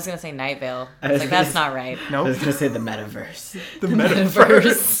 I was gonna say Night Vale. I was like, that's not right. No, I was gonna say the metaverse. The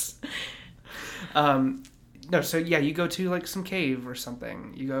metaverse. No, so yeah, you go to like some cave or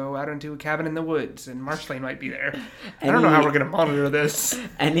something. You go out into a cabin in the woods, and Marceline might be there. I don't know how we're gonna monitor this.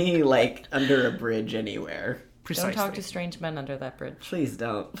 Any like under a bridge anywhere. Precisely. Don't talk to strange men under that bridge. Please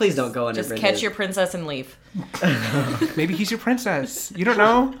don't. Please don't go under Just bridges. catch your princess and leave. Maybe he's your princess. You don't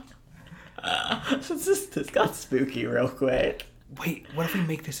know. This got spooky real quick. Wait, what if we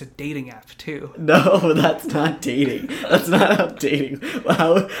make this a dating app too? No, that's not dating. That's not how dating.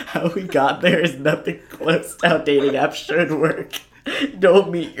 How we got there is nothing close to how dating apps should work.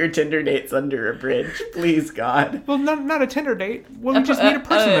 Don't meet your Tinder dates under a bridge, please, God. Well, not a Tinder date. Well, we just meet a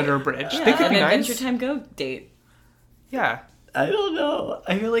person under a bridge. Yeah, they could be an nice. Adventure Time Go date. Yeah. I don't know.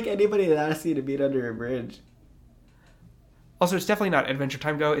 I feel like anybody that asks you to meet under a bridge. Also, it's definitely not Adventure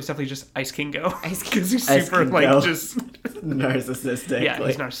Time Go. It's definitely just Ice King Go. Ice King. Because he's Ice super, King like, Go. just... Narcissistic. Yeah, like...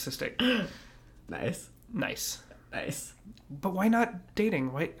 he's narcissistic. Nice. Nice. But why not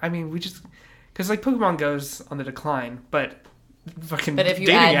dating? Why? I mean, we just... Because, like, Pokemon Go's on the decline, but... Fucking but if you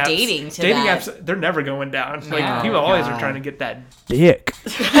dating add apps, dating to dating that... apps, they're never going down. Like, No. people always are trying to get that dick.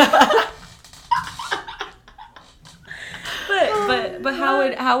 But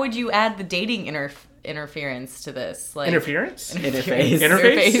how would you add the dating interference to this? Like Interference?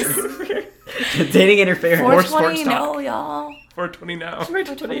 Interface. Dating interference. Or sports 420 talk. no, y'all. 420 now.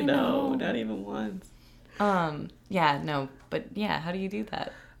 420 no, not even once. Yeah, no, but yeah, how do you do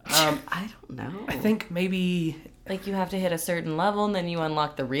that? I don't know. I think maybe... Like, you have to hit a certain level, and then you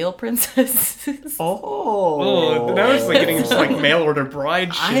unlock the real princesses. Oh, now it's like getting just like mail order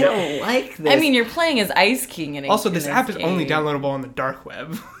bride shit. I don't like this. I mean, you're playing as Ice King. Also, this app is only downloadable on the dark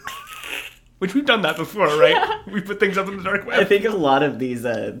web. Which we've done that before, right? Yeah. We put things up in the dark web. I think a lot of these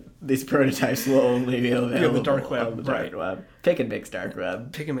prototypes will only be available on the dark web. On the dark web. Pick and mix dark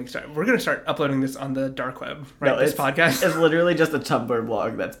web. Pick and mix dark. We're gonna start uploading this on the dark web, right? No, this podcast. It's literally just a Tumblr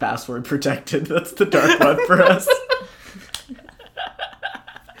blog that's password protected. That's the dark web for us.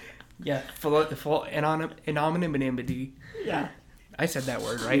 Yeah, full anonymity. Yeah, I said that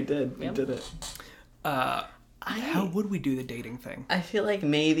word right. You did. You did it. How would we do the dating thing? I feel like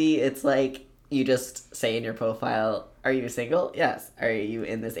maybe it's like you just say in your profile, are you single? Yes. Are you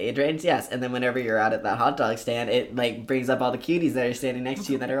in this age range? Yes. And then whenever you're out at that hot dog stand, it like brings up all the cuties that are standing next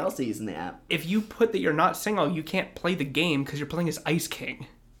to you that are also using the app. If you put that you're not single, you can't play the game because you're playing as Ice King.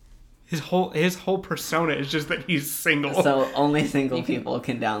 His whole persona is just that he's single. So only single people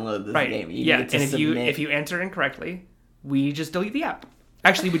can download this game. You and if you answer incorrectly, we just delete the app.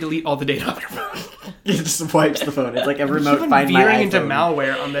 Actually, we delete all the data off your phone. It just wipes the phone. It's like a remote Find My iPhone. Veering into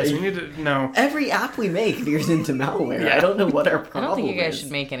malware on this. We need to know. Every app we make veers into malware. Yeah. I don't know what our problem is. I don't think you guys should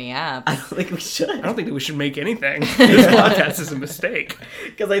make any apps. I don't think we should. I don't think that we should make anything. This podcast is a mistake.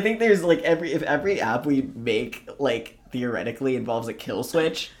 Because I think there's like if every app we make like theoretically involves a kill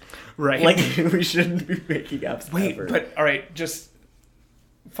switch, right? Like we shouldn't be making apps. Wait, ever. But all right, just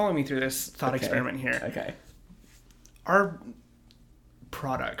follow me through this thought experiment here. Okay. Our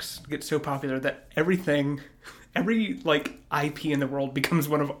products get so popular that every like IP in the world becomes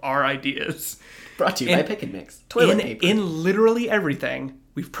one of our ideas. Brought to you by Pick and Mix. Toilet paper. In literally everything,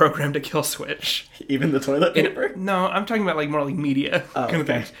 we've programmed a kill switch. Even the toilet paper? No, I'm talking about like more like media kind of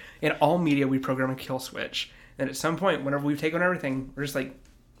okay. things. In all media, we program a kill switch. And at some point, whenever we've taken everything, we're just like,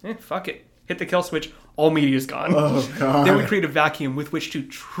 fuck it. Hit the kill switch. All media's gone. Oh, God. Then we create a vacuum with which to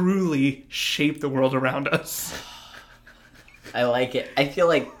truly shape the world around us. I like it. I feel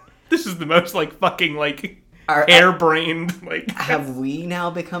like this is the most like fucking like harebrained like. Have we now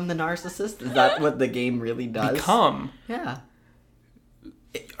become the narcissist? Is that what the game really does? Become? Yeah.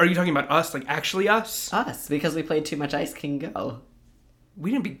 Are you talking about us? Like actually us? Us, because we played too much Ice King Go.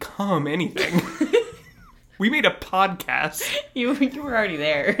 We didn't become anything. We made a podcast. You were already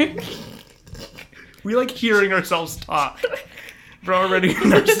there. We like hearing ourselves talk. We're already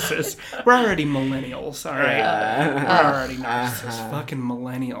narcissists. We're already millennials, all right? We're already narcissists. Fucking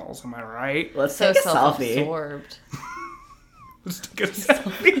millennials, am I right? Let's take a selfie. Self-absorbed. Let's take a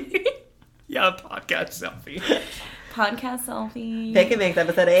selfie. Yeah, a podcast selfie. Podcast selfie. Pick and Mix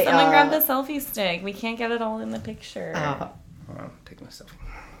episode 8. Someone grab the selfie stick. We can't get it all in the picture. I'm taking a selfie.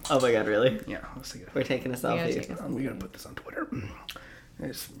 Oh my god, really? Yeah, let's take it. We're taking a selfie. We gotta put this on Twitter.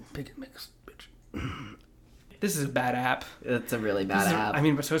 It's Pick and Mix, bitch. This is a bad app. It's a really bad app. I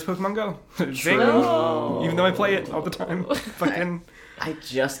mean, but so is Pokemon Go. True. Even though I play it all the time. Fucking. I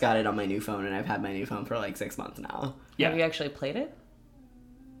just got it on my new phone, and I've had my new phone for like 6 months now. Yeah. Have you actually played it?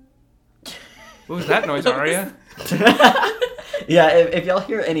 What was that noise, Aria? Yeah, if y'all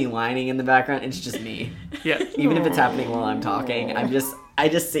hear any whining in the background, it's just me. Yeah. Even if it's happening while I'm talking, I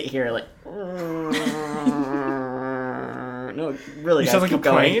just sit here like. No, really, you guys, sound like keep a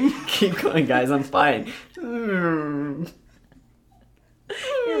going. plane? Keep going, guys. I'm fine. You're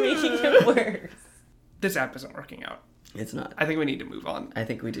making it worse. This app isn't working out. It's not. I think we need to move on. I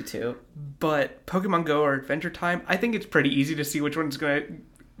think we do too. But Pokemon Go or Adventure Time, I think it's pretty easy to see which one's going to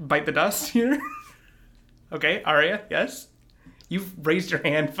bite the dust here. Okay, Aria, yes? You've raised your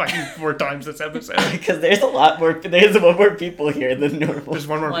hand fucking 4 times this episode. Because there's one more people here than normal. There's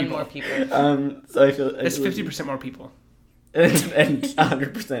one more people. So I feel... It's 50% more people. And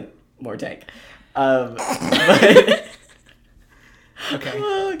 100% more tank. But... Okay.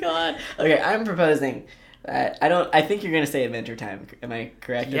 Oh, God. Okay, I'm proposing... I think you're going to say Adventure Time. Am I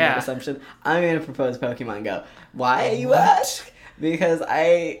correct in that assumption? I'm going to propose Pokemon Go. Why, you ask? Because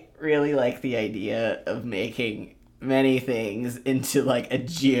I really like the idea of making many things into like a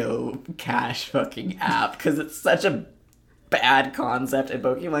geocache fucking app, because it's such a bad concept, and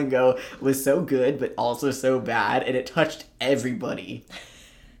Pokemon Go was so good but also so bad, and it touched everybody.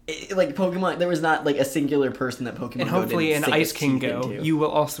 Like Pokemon, there was not like a singular person that Pokemon Go didn't. And hopefully in Ice King Go, into. you will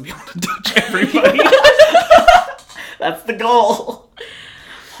also be able to touch everybody. That's the goal.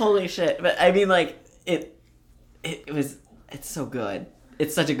 Holy shit! But I mean, like it's so good.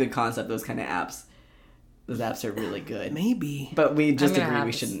 It's such a good concept. Those kind of apps. Those apps are really good. Maybe. But we just agree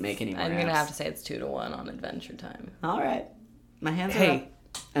we shouldn't make any more I'm apps. going to have to say it's 2-1 on Adventure Time. All right. My hands are up.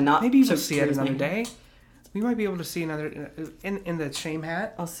 And maybe we'll see it another day. We might be able to see another... In the Shame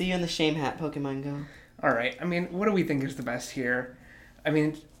Hat. I'll see you in the Shame Hat, Pokemon Go. All right. I mean, what do we think is the best here? I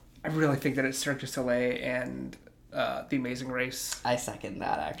mean, I really think that it's Cirque du Soleil and The Amazing Race. I second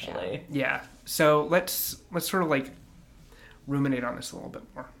that, actually. Yeah. So let's sort of like ruminate on this a little bit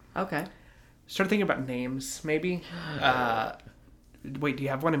more. Okay. start thinking about names, maybe. Wait, do you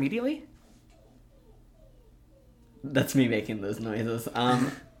have one immediately? That's me making those noises.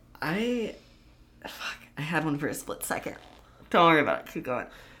 I had one for a split second. Don't worry about it. Keep going.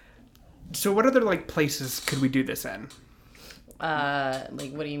 So what other, like, places could we do this in?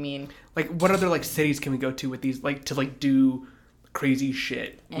 Like, what do you mean? Like, what other, like, cities can we go to with these, like, to, like, do crazy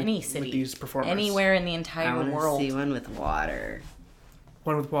shit Any city. with these performers? Anywhere in the I entire want to world. see one with water.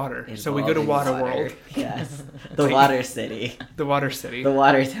 One with water. So we go to Involving Water World. Yes. The Water City. The Water City. The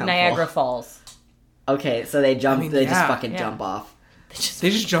Water Temple. Niagara Falls. Okay, so they jump. I mean, they yeah. just fucking Yeah. jump off. They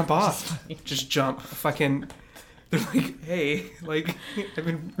just jump off. Just jump. Fucking. They're like, hey, like, I've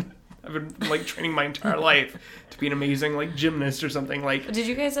been like training my entire life to be an amazing like gymnast or something. Like, Did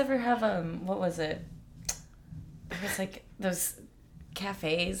you guys ever have what was it? It was like those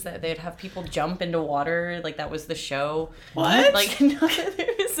cafes that they'd have people jump into water. Like that was the show. What? Like no,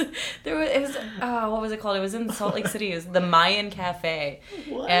 it was what was it called? It was in Salt Lake City. It was the Mayan Cafe.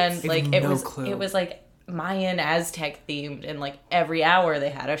 What? And like I have it no was clue. it was like Mayan Aztec themed, and like every hour they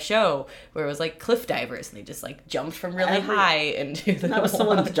had a show where it was like cliff divers and they just like jumped from really high into the That was water.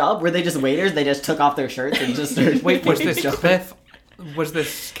 someone's job. Were they just waiters? They just took off their shirts and just started. wait, was this jumping? cliff? Was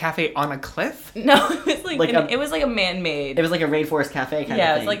this cafe on a cliff? No, it was like, Like it was like a man-made. It was like a rainforest cafe kind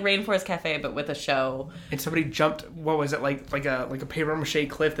yeah, of it's thing. like Rainforest Cafe, but with a show. And somebody jumped. What was it like a paper mache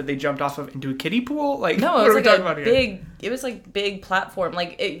cliff that they jumped off of into a kiddie pool? Like, No, what it are was we like talking a about here? big. It was like big platform.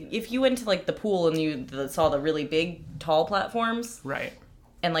 Like if you went to like the pool and you saw the really big tall platforms Right.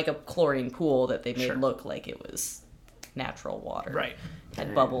 and like a chlorine pool that they made Sure. look like it was natural water. Right.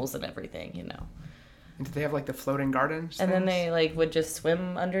 Had bubbles and everything, And did they have like the floating gardens? And then things? they like would just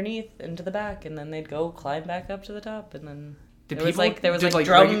swim underneath into the back, and then they'd go climb back up to the top, and then Did it was people- like there was did, like like,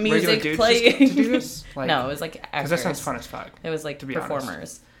 drum regular music dudes playing. just get to do this? Like, no, it was like Because actors. that sounds fun as fuck. It was like to be honest.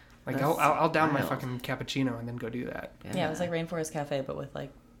 performers. Like That's I'll down my wild. fucking cappuccino and then go do that. Yeah, it was like Rainforest Cafe, but with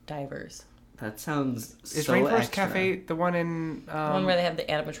like divers. That sounds Is so Rainforest extra. Cafe the one in? The one where they have the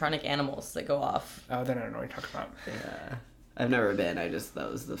animatronic animals that go off. Oh, then I don't know what you're talking about. Yeah. I've never been. That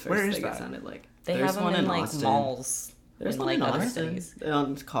was the first Where is thing that? it sounded like. They There's have them one in like Austin. malls. There's in one like in other Austin. cities.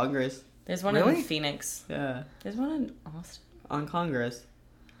 On Congress. There's one Really? in Phoenix. Yeah. There's one in Austin. On Congress.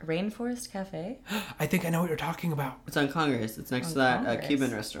 Rainforest Cafe. I think I know what you're talking about. It's on Congress. It's next On to that Congress.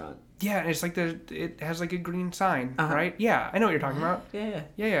 Cuban restaurant. Yeah, and it's like it has like a green sign, Uh-huh. right? Yeah, I know what you're talking about. Yeah.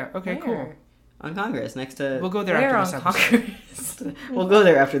 Yeah. Okay, cool. Where? On Congress, next to. We'll go there Where after on this episode. Congress? We'll go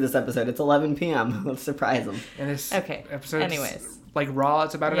there after this episode. It's 11 p.m. Let's surprise them. And this Okay, episode's anyways. like raw.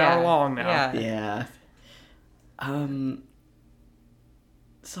 It's about an Yeah, hour long now. yeah. Yeah.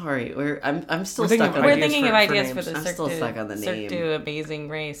 Sorry, I'm still We're thinking stuck of on. We're ideas thinking for of ideas for names. the I'm Cirque still du, stuck on the Cirque name. du Amazing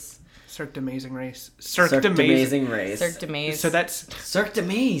Race. Cirque du Amazing Race. Cirque du Amazing Race. Cirque du Maze. So that's Cirque du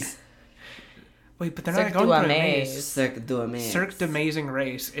Maze. wait, but they're Cirque not du going through a Amaze. maze. Cirque du Maze. Cirque du Amazing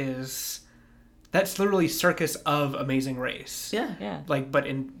Race is that's literally Circus of Amazing Race. Yeah. Yeah. Like, but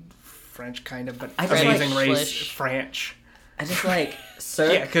in French, kind of, but I just Amazing like Race Flish. French. I just like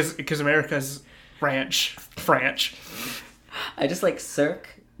Cirque. Yeah, because America's French. I just like Cirque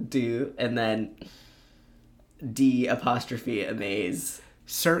du and then D apostrophe Amaze.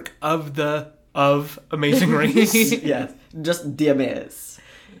 Cirque of Amazing Race. Yes. Just the Amaze.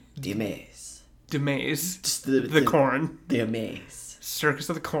 The Amaze. Du Maze. Just The corn. The Amaze. Circus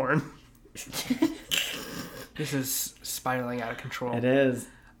of the Corn. This is spiraling out of control. It is.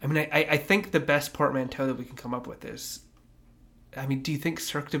 I mean, I think the best portmanteau that we can come up with is... I mean, do you think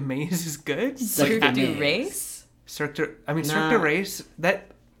Cirque du Maze is good? Cirque Like, du Amaze. Race? Cirque du Nah. Race,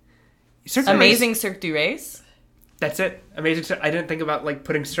 that... Cirque du Amazing Race, Cirque du Race? that's it. Amazing Cirque... I didn't think about, like,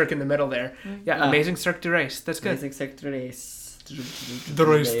 putting Cirque in the middle there. Yeah, Amazing Cirque du Race. That's good. Amazing Cirque du Race. The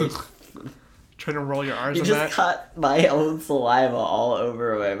race. Trying to roll your R's You on just that. cut my own saliva all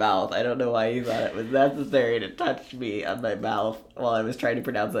over my mouth. I don't know why you thought it was necessary to touch me on my mouth while I was trying to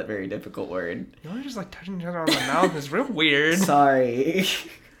pronounce that very difficult word. You know, just, like, touching each other on the mouth is real weird. Sorry.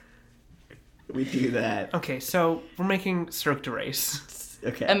 We do that. Okay, so we're making Cirque du Race.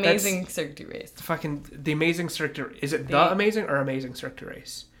 Okay. Amazing Cirque du Race. The Amazing Cirque du... Is it the The- Amazing or Amazing Cirque du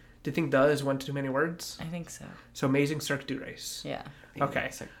Race? Do you think the is one too many words? I think so. So Amazing Cirque du Race. Yeah. Okay.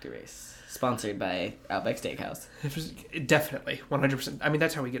 Cirque du Race. Sponsored by Outback Steakhouse. It was, definitely, 100%. I mean,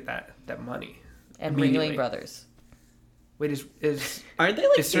 that's how we get that money. And Immediately. Ringling Brothers. Wait, is Aren't they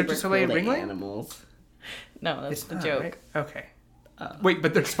like Is Cirque du super Soleil cool to Ringling? animals? No, that's it's the not, joke. right? Okay. Oh. Wait,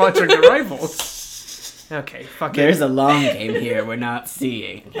 but they're sponsoring their rivals. Okay, fuck There's it. a long game here we're not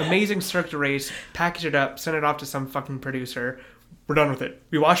seeing. Amazing Cirque du Race. Package it up. Send it off to some fucking producer. We're done with it.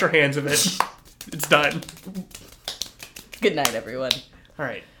 We wash our hands of it. It's done. Good night, everyone. All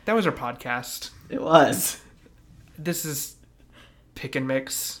right. That was our podcast. It was. This is Pick and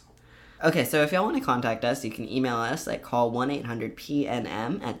Mix. Okay, so if y'all want to contact us, you can email us at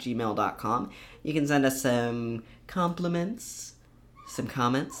call1-800-PNM@gmail.com. You can send us some compliments, some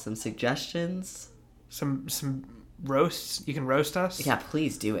comments, some suggestions. Some roasts. You can roast us. Yeah,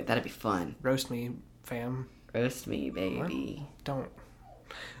 please do it. That'd be fun. Roast me, fam. Roast me, baby. What? Don't.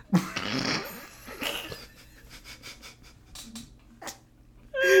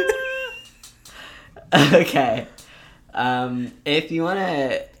 Okay. If you want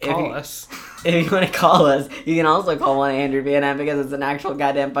to call us. If you want to call us, you can also call 1-800-PNM because it's an actual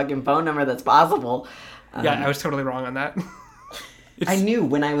goddamn fucking phone number that's possible. Yeah, I was totally wrong on that. I knew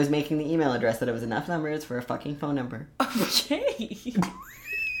when I was making the email address that it was enough numbers for a fucking phone number. Okay.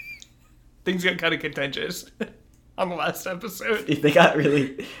 Things got kind of contentious on the last episode. They got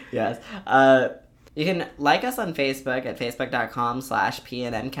really... Yes. You can like us on Facebook at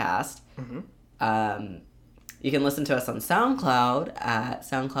facebook.com/PNMcast. Mm-hmm. You can listen to us on SoundCloud at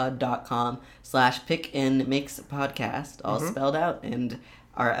soundcloud.com/pickandmixpodcast, all spelled out. And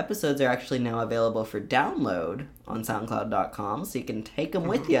our episodes are actually now available for download on soundcloud.com, so you can take them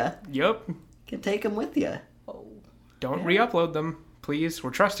with you. Yep. You can take them with you. Oh. Don't re-upload them, please. We're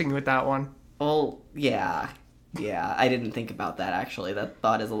trusting you with that one. Oh, yeah. Yeah, I didn't think about that, actually. That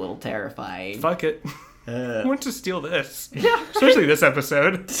thought is a little terrifying. Fuck it. Who wants to steal this? Yeah. Especially this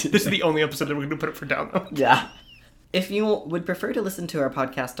episode. This is the only episode that we're going to put up for download. Yeah. If you would prefer to listen to our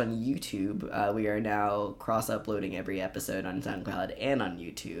podcast on YouTube, we are now cross-uploading every episode on SoundCloud and on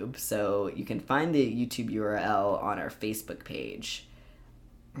YouTube. So you can find the YouTube URL on our Facebook page.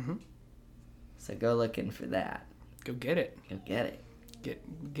 Mm-hmm. So go looking for that. Go get it. Go get it.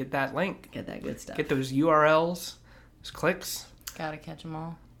 Get that link. Get that good stuff. Get those URLs, those clicks. Gotta catch them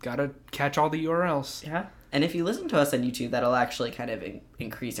all. Gotta catch all the URLs. Yeah. And if you listen to us on YouTube, that'll actually kind of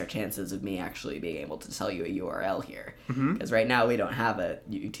increase our chances of me actually being able to tell you a URL here. Because right now we don't have a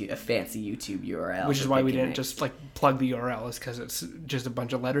fancy YouTube URL. Which is why we didn't just plug the URL, is because it's just a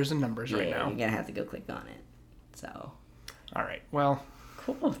bunch of letters and numbers right now. You're going to have to go click on it. So. All right. Well.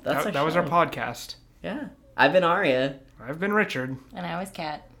 Cool. That was our podcast. Yeah. I've been Aria. I've been Richard. And I was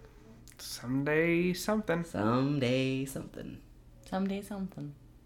Kat. Someday something. Someday something. Someday something.